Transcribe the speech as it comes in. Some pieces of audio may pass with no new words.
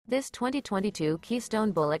This 2022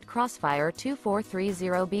 Keystone Bullet Crossfire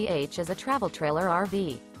 2430BH is a travel trailer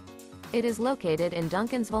RV. It is located in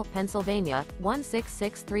Duncansville, Pennsylvania,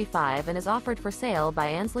 16635 and is offered for sale by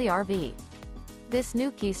Ansley RV. This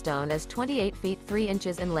new Keystone is 28 feet 3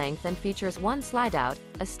 inches in length and features one slideout,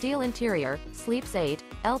 a steel interior, sleeps 8,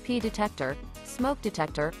 LP detector, smoke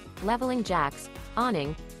detector, leveling jacks,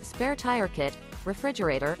 awning, spare tire kit,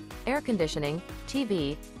 refrigerator, air conditioning,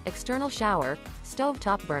 TV, external shower,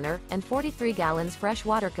 stovetop burner, and 43 gallons fresh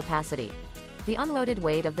water capacity. The unloaded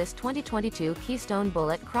weight of this 2022 Keystone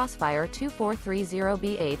Bullet Crossfire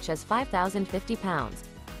 2430BH is 5,050 pounds.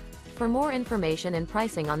 For more information and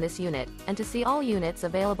pricing on this unit, and to see all units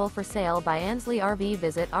available for sale by Ansley RV,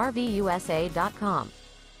 visit RVUSA.com.